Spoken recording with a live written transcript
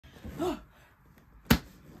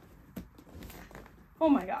Oh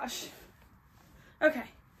my gosh. Okay.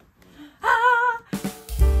 Ah!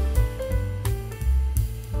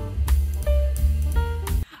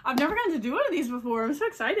 I've never gotten to do one of these before. I'm so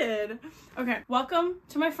excited. Okay, welcome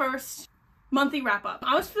to my first monthly wrap up.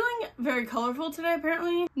 I was feeling very colorful today,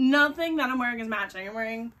 apparently. Nothing that I'm wearing is matching. I'm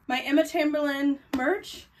wearing my Emma Chamberlain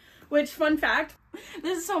merch, which, fun fact,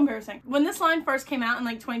 this is so embarrassing. When this line first came out in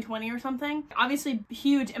like 2020 or something, obviously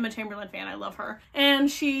huge Emma Chamberlain fan, I love her.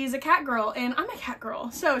 And she's a cat girl and I'm a cat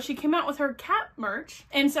girl. So she came out with her cat merch.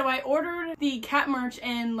 And so I ordered the cat merch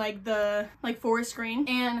in like the forest green,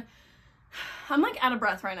 and I'm like out of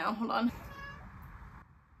breath right now. Hold on.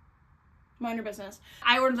 Mind your business.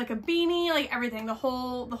 I ordered like a beanie, like everything, the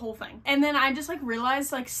whole thing. And then I just like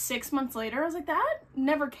realized like 6 months later, I was like, that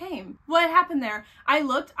never came. What happened there? I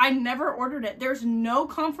looked, I never ordered it. There's no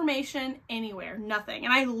confirmation anywhere, nothing.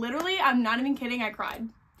 And I literally, I'm not even kidding, I cried.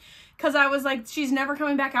 Cause I was like, she's never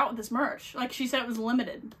coming back out with this merch. Like she said it was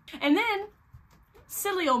limited. And then,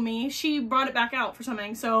 silly old me, she brought it back out for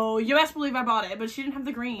something. So you best believe I bought it, but she didn't have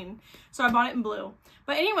the green. So I bought it in blue.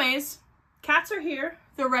 But anyways, cats are here.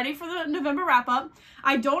 They're ready for the November wrap up.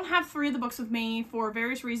 I don't have 3 of the books with me for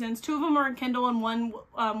various reasons. 2 of them are in Kindle and 1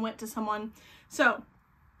 went to someone. So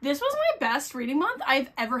this was my best reading month I've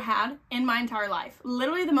ever had in my entire life.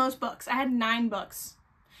 Literally the most books. I had 9 books,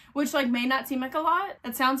 which like may not seem like a lot.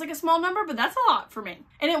 It sounds like a small number, but that's a lot for me.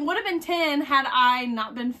 And it would have been 10 had I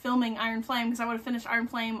not been filming Iron Flame, because I would have finished Iron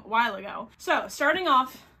Flame a while ago. So starting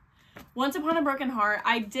off, Once Upon a Broken Heart.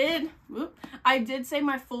 I did say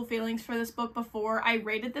my full feelings for this book before. I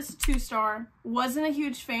rated this a 2-star. Wasn't a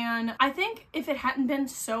huge fan. I think if it hadn't been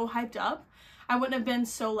so hyped up, I wouldn't have been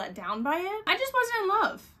so let down by it. I just wasn't in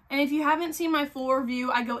love. And if you haven't seen my full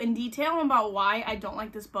review, I go in detail about why I don't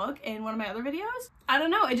like this book in one of my other videos. I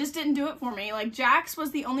don't know, it just didn't do it for me. Like, Jax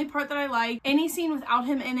was the only part that I liked. Any scene without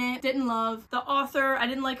him in it, didn't love. The author, I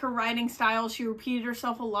didn't like her writing style. She repeated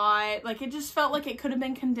herself a lot. Like, it just felt like it could have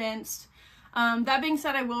been condensed. That being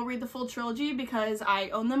said, I will read the full trilogy because I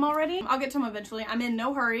own them already. I'll get to them eventually. I'm in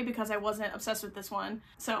no hurry because I wasn't obsessed with this one.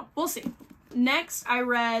 So, we'll see. Next, I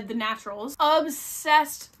read The Naturals.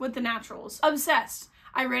 Obsessed with The Naturals. Obsessed.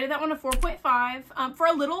 I rated that one a 4.5 for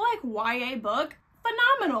a little like YA book.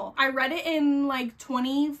 Phenomenal. I read it in like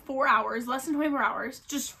 24 hours, less than 24 hours.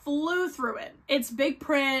 Just flew through it. It's big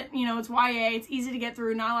print, you know, it's YA, it's easy to get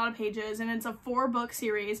through, not a lot of pages, and it's a 4-book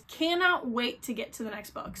series. Cannot wait to get to the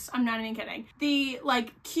next books. I'm not even kidding. The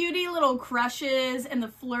like cutie little crushes and the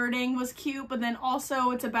flirting was cute, but then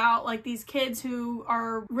also it's about like these kids who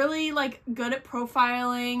are really like good at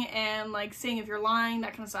profiling and like seeing if you're lying,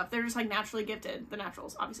 that kind of stuff. They're just like naturally gifted, the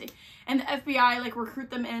Naturals, obviously. And the FBI like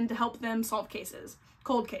recruit them in to help them solve cases.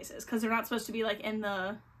 Cold cases, because they're not supposed to be like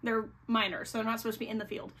they're minors, so they're not supposed to be in the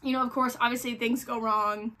field. You know, of course, obviously things go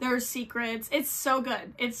wrong. There's secrets. It's so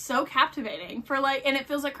good. It's so captivating for like, and it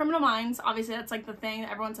feels like Criminal Minds. Obviously that's like the thing that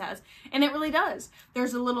everyone says, and it really does.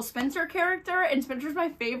 There's a little Spencer character, and Spencer's my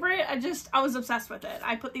favorite. I was obsessed with it.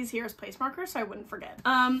 I put these here as place markers so I wouldn't forget.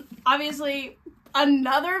 Obviously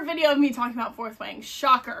another video of me talking about Fourth Wing.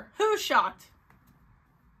 Shocker. Who's shocked?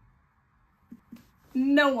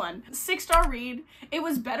 No one. 6-star read. It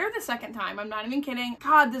was better the second time. I'm not even kidding.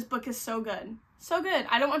 God, this book is so good. So good.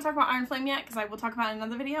 I don't want to talk about Iron Flame yet because I will talk about it in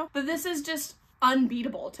another video. But this is just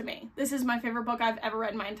unbeatable to me. This is my favorite book I've ever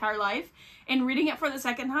read in my entire life. And reading it for the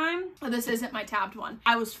second time, this isn't my tabbed one.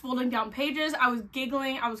 I was folding down pages. I was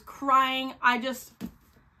giggling. I was crying. I just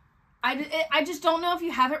don't know if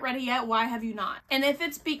you haven't read it yet, why have you not? And if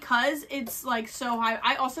it's because it's like so high,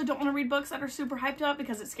 I also don't want to read books that are super hyped up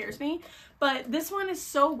because it scares me, but this one is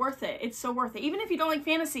so worth it. It's so worth it. Even if you don't like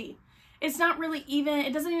fantasy, it's not really even,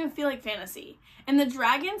 it doesn't even feel like fantasy. And the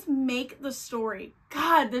dragons make the story.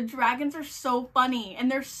 God, the dragons are so funny and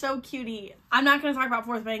they're so cutie. I'm not going to talk about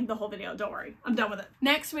Fourth Wing the whole video. Don't worry. I'm done with it.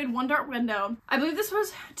 Next, we had One Dark Window. I believe this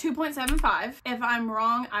was 2.75. If I'm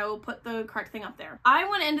wrong, I will put the correct thing up there. I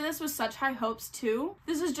went into this with such high hopes too.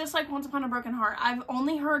 This is just like Once Upon a Broken Heart. I've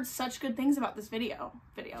only heard such good things about this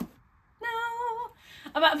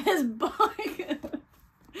about this book.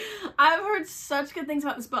 I've heard such good things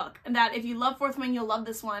about this book, and that if you love Fourth Wing, you'll love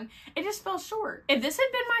this one. It just fell short. If this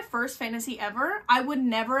had been my first fantasy ever, I would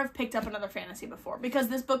never have picked up another fantasy before, because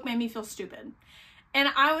this book made me feel stupid. And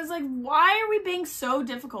I was like, why are we being so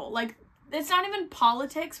difficult? Like, it's not even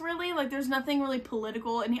politics, really. Like, there's nothing really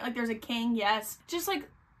political, and like, there's a king, yes. Just like,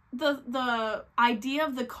 the idea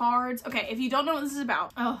of the cards. Okay, if you don't know what this is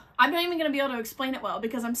about, I'm not even gonna be able to explain it well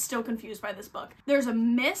because I'm still confused by this book. There's a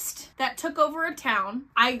mist that took over a town.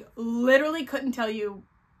 I literally couldn't tell you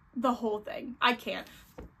the whole thing. I can't.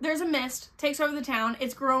 there's a mist, takes over the town.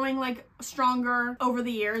 It's growing like stronger over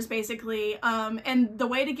the years, basically. And the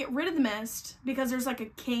way to get rid of the mist, because there's like a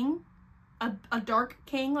king, a dark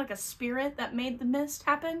king, like a spirit that made the mist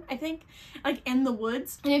happen, I think, like in the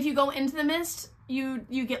woods. And if you go into the mist, you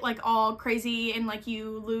get like all crazy and like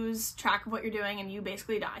you lose track of what you're doing and you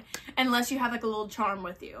basically die. Unless you have like a little charm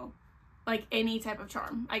with you. Like any type of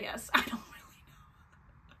charm, I guess. I don't really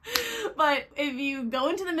know. But if you go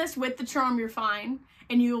into the mist with the charm, you're fine.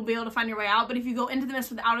 And you'll be able to find your way out. But if you go into the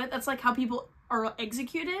mist without it, that's like how people are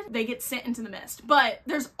executed. They get sent into the mist. But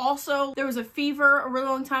there was a fever a really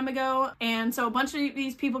long time ago. And so a bunch of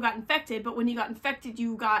these people got infected. But when you got infected,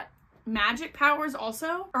 you got magic powers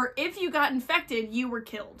also. Or if you got infected, you were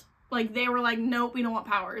killed. Like, they were like, nope, we don't want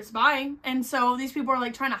powers. Bye. And so these people are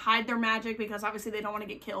like trying to hide their magic because obviously they don't want to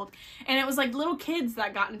get killed. And it was like little kids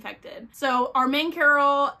that got infected. So our main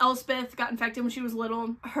Carol, Elspeth, got infected when she was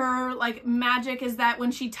little. Her like magic is that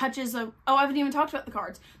when she touches oh, I haven't even talked about the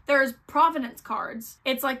cards. There's Providence cards.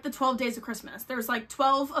 It's like the 12 days of Christmas. There's like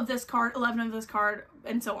 12 of this card, 11 of this card,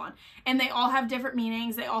 and so on. And they all have different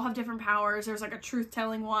meanings. They all have different powers. There's like a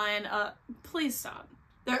truth-telling one. Please stop.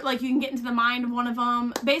 Like, you can get into the mind of one of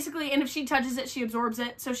them. Basically, and if she touches it, she absorbs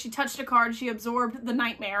it. So she touched a card, she absorbed the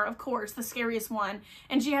nightmare, of course, the scariest one.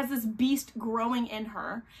 And she has this beast growing in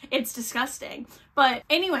her. It's disgusting. But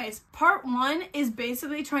anyways, part 1 is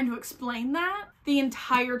basically trying to explain that the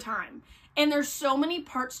entire time. And there's so many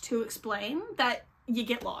parts to explain that you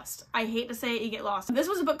get lost. I hate to say it, you get lost. This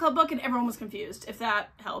was a book club book and everyone was confused, if that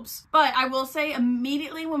helps. But I will say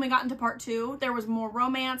immediately when we got into part 2, there was more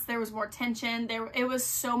romance, there was more tension, it was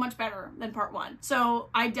so much better than part 1. So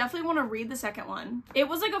I definitely want to read the second one. It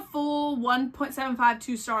was like a full 1.75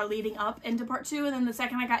 2-star leading up into part 2, and then the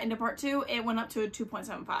second I got into part 2, it went up to a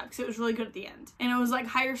 2.75 because it was really good at the end. And it was like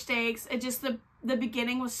higher stakes. It just, the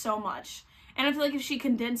beginning was so much. And I feel like if she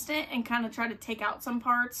condensed it and kind of tried to take out some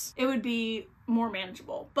parts, it would be more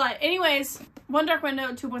manageable. But anyways, One Dark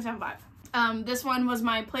Window, 2.75. This one was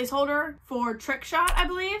my placeholder for Trick Shot, I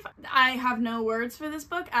believe. I have no words for this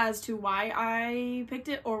book as to why I picked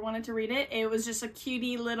it or wanted to read it. It was just a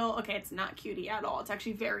cutie little, okay, it's not cutie at all. It's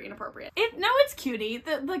actually very inappropriate. No, it's cutie.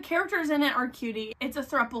 The characters in it are cutie. It's a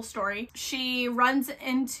throuple story. She runs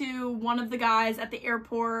into one of the guys at the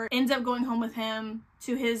airport, ends up going home with him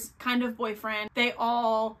to his kind of boyfriend. They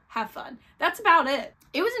all have fun. That's about it.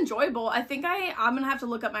 It was enjoyable. I think I'm gonna have to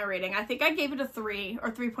look up my rating. I think I gave it a 3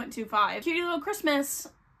 or 3.25. Cutie little Christmas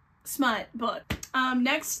smut book.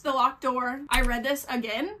 Next, The Locked Door. I read this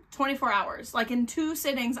again, 24 hours. Like in 2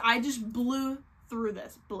 sittings, I just blew through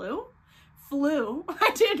this. Flew.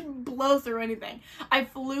 I didn't blow through anything. I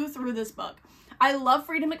flew through this book. I love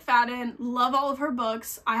Freida McFadden, love all of her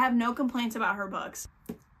books. I have no complaints about her books.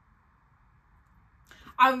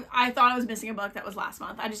 I thought I was missing a book that was last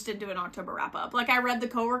month. I just didn't do an October wrap up. Like, I read The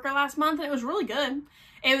Coworker last month and it was really good.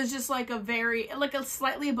 It was just like a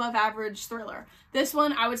slightly above average thriller. This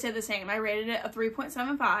one, I would say the same. I rated it a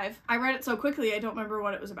 3.75. I read it so quickly, I don't remember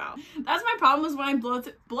what it was about. That's my problem, is when I blow! Why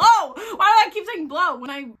do I keep saying blow?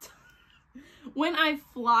 When I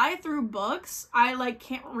fly through books, I like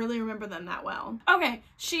can't really remember them that well. Okay,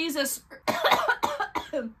 she's a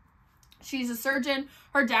surgeon.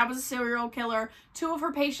 Her dad was a serial killer. 2 of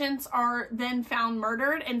her patients are then found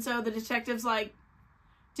murdered. And so the detective's like,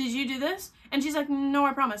 did you do this? And she's like, no,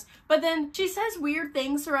 I promise. But then she says weird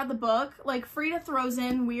things throughout the book. Like, Freida throws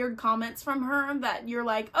in weird comments from her that you're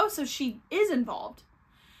like, oh, so she is involved.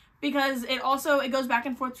 Because it goes back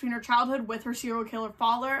and forth between her childhood with her serial killer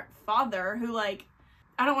father, who, like,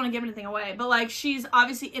 I don't want to give anything away, but like, she's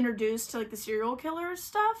obviously introduced to like the serial killer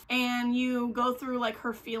stuff, and you go through like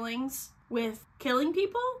her feelings with killing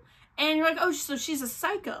people, and you're like, oh, so she's a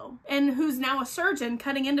psycho, and who's now a surgeon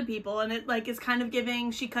cutting into people, and it like is kind of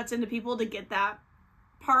giving, she cuts into people to get that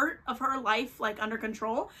part of her life like under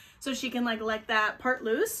control so she can like let that part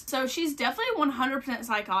loose. So she's definitely 100%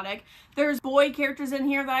 psychotic. There's boy characters in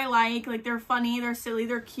here that I like they're funny, they're silly,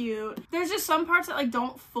 they're cute. There's just some parts that like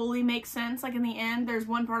don't fully make sense. Like in the end, there's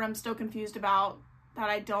one part I'm still confused about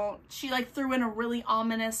that she like threw in a really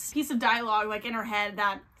ominous piece of dialogue like in her head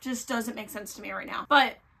that just doesn't make sense to me right now.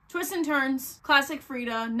 But twists and turns, classic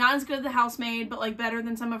Freida, not as good as The Housemaid, but like better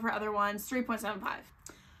than some of her other ones. 3.75.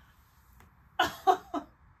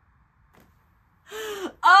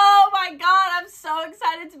 Oh my god, I'm so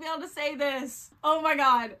excited to be able to say this. Oh my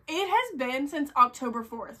god. It has been since October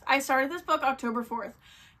 4th. I started this book October 4th.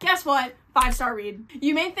 Guess what? 5-star read.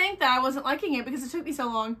 You may think that I wasn't liking it because it took me so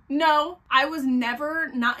long. No, I was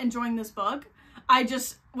never not enjoying this book. I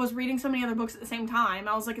just was reading so many other books at the same time.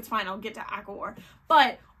 I was like, it's fine, I'll get to ACOTAR.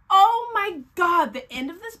 But Oh my God, the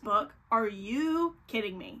end of this book, are you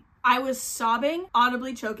kidding me? I was sobbing,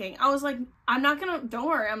 audibly choking. I was like, don't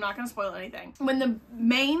worry, I'm not gonna spoil anything. When the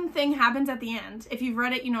main thing happens at the end, if you've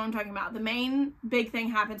read it, you know what I'm talking about. The main big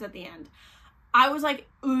thing happens at the end. I was like,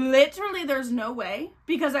 literally, there's no way,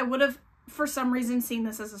 because I would have, for some reason, seen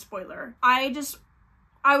this as a spoiler. I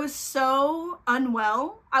was so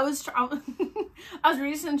unwell. I was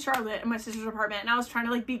reading in Charlotte in my sister's apartment, and I was trying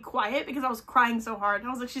to like be quiet because I was crying so hard. And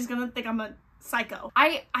I was like, she's gonna think I'm a psycho.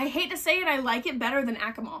 I hate to say it, I like it better than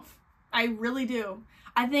Asimov. I really do.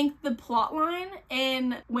 I think the plot line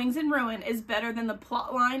in Wings and Ruin is better than the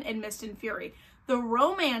plot line in Mist and Fury. The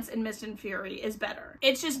romance in Mist and Fury is better.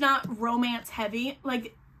 It's just not romance heavy.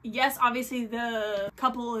 Like, yes, obviously the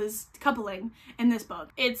couple is coupling in this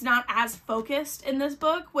book. It's not as focused in this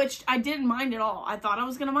book, which I didn't mind at all. I thought I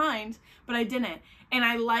was gonna mind, but I didn't. And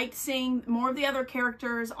I liked seeing more of the other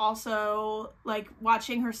characters, also like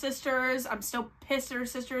watching her sisters. I'm still pissed at her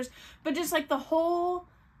sisters, but just like the whole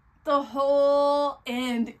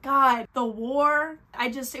and God, the war,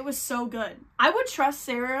 it was so good. I would trust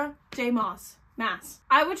Sarah J. Maas.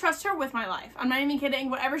 I would trust her with my life. I'm not even kidding.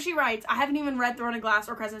 Whatever she writes, I haven't even read Throne of Glass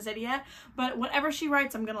or Crescent City yet, but whatever she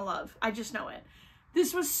writes, I'm gonna love. I just know it.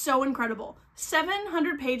 This was so incredible.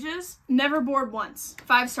 700 pages, never bored once.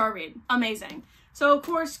 5-star read, amazing. So of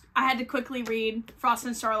course I had to quickly read Frost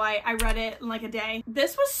and Starlight. I read it in like a day.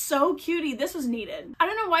 This was so cutie. This was needed. I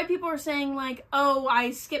don't know why people are saying like, oh,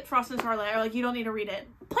 I skipped Frost and Starlight, or like, you don't need to read it.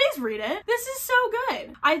 Please read it. This is so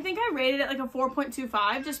good. I think I rated it like a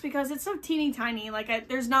 4.25 just because it's so teeny tiny. Like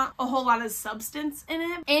there's not a whole lot of substance in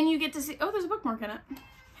it. And you get to see, oh, there's a bookmark in it.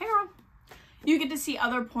 Hey girl. You get to see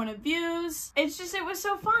other point of views. It was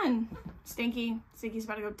so fun. Stinky's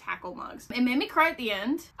about to go tackle Mugs. It made me cry at the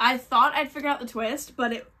end. I thought I'd figure out the twist,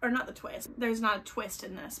 not the twist. There's not a twist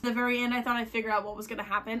in this. At the very end, I thought I'd figure out what was gonna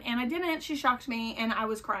happen, and I didn't. She shocked me, and I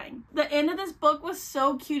was crying. The end of this book was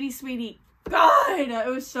so cutie sweetie. God, it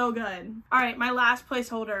was so good. All right, my last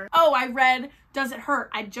placeholder. Oh, I read Does It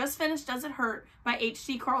Hurt? I just finished Does It Hurt by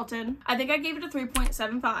H.C. Carlton. I think I gave it a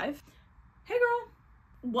 3.75. Hey girl.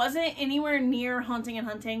 Wasn't anywhere near Haunting and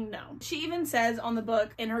Hunting, no. She even says on the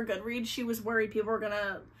book in her Goodreads, she was worried people were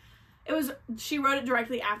gonna, she wrote it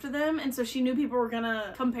directly after them, and so she knew people were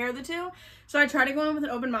gonna compare the two. So I tried to go in with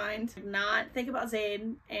an open mind, not think about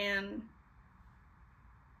Zayd, and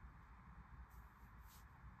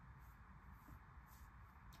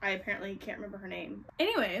I apparently can't remember her name.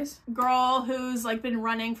 Anyways, girl who's like been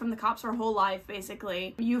running from the cops her whole life,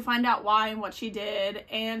 basically. You find out why and what she did,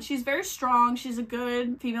 and she's very strong. She's a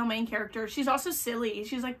good female main character. She's also silly.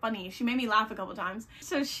 She's like funny. She made me laugh a couple times.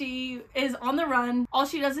 So she is on the run. All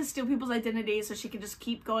she does is steal people's identities so she can just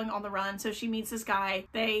keep going on the run. So she meets this guy.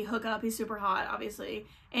 They hook up. He's super hot, obviously,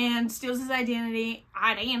 and steals his identity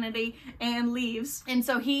and leaves. And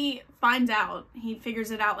so he finds out, he figures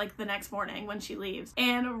it out like the next morning when she leaves,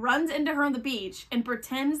 and runs into her on the beach and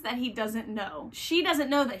pretends that he doesn't know. She doesn't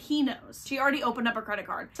know that he knows. She already opened up her credit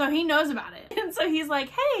card, so he knows about it. And so he's like,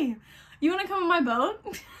 hey, you want to come on my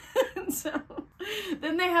boat? And so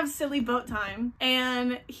then they have silly boat time,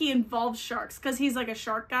 and he involves sharks because he's like a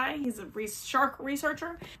shark guy. He's a shark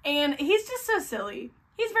researcher, and he's just so silly.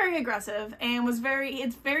 He's very aggressive and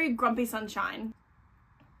it's very Grumpy Sunshine.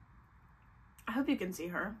 I hope you can see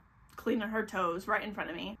her cleaning her toes right in front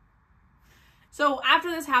of me. So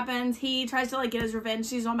after this happens, he tries to like get his revenge.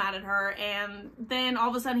 She's all mad at her, and then all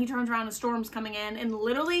of a sudden he turns around and a storm's coming in and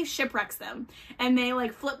literally shipwrecks them. And they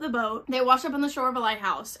like flip the boat. They wash up on the shore of a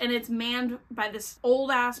lighthouse, and it's manned by this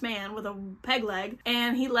old ass man with a peg leg,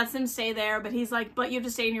 and he lets them stay there, but he's like, but you have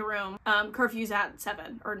to stay in your room. Curfew's at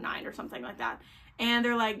 7 or 9 or something like that. And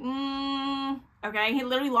they're like, okay. He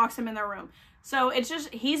literally locks them in their room. So it's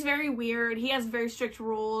just, he's very weird. He has very strict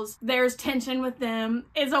rules. There's tension with them.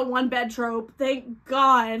 It's a one-bed trope. Thank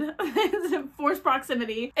God. It's forced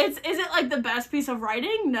proximity. Is it like the best piece of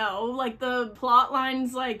writing? No. Like the plot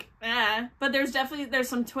line's like, but there's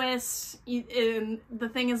some twists. And the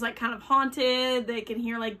thing is like kind of haunted. They can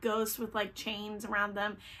hear like ghosts with like chains around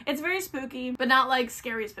them. It's very spooky, but not like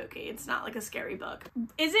scary spooky. It's not like a scary book.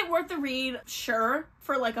 Is it worth the read? Sure.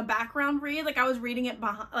 For like a background read. Like I was reading it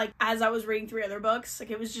like as I was reading 3 other books.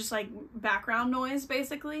 Like it was just like background noise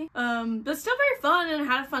basically. But still very fun and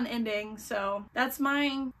had a fun ending. So that's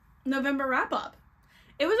my November wrap up.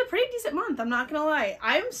 it was a pretty decent month, I'm not gonna lie.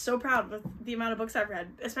 I'm so proud with the amount of books I've read,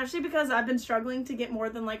 especially because I've been struggling to get more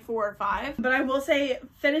than like 4 or 5. But I will say,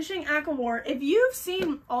 finishing ACOTAR, if you've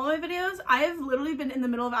seen all my videos, I have literally been in the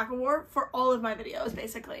middle of ACOTAR for all of my videos,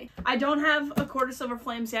 basically. I don't have A Court of Silver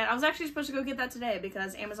Flames yet. I was actually supposed to go get that today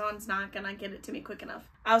because Amazon's not gonna get it to me quick enough.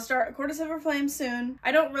 I'll start A Court of Silver Flames soon.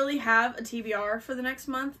 I don't really have a TBR for the next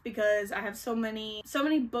month because I have so many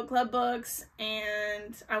book club books,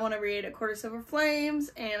 and I want to read A Court of Silver Flames,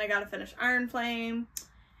 and I gotta finish Iron Flame,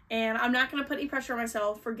 and I'm not gonna put any pressure on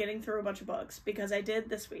myself for getting through a bunch of books because I did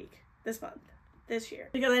this year.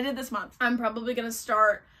 Because I did this month. I'm probably gonna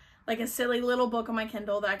start like a silly little book on my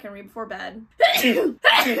Kindle that I can read before bed.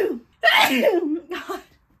 God.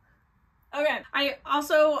 Okay, I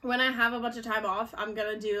also, when I have a bunch of time off, I'm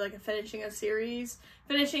gonna do like finishing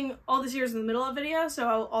all the series in the middle of a video, so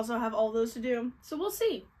I'll also have all those to do. So we'll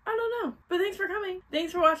see. I don't know. But thanks for coming.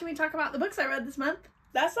 Thanks for watching me talk about the books I read this month.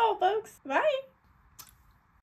 That's all, folks. Bye.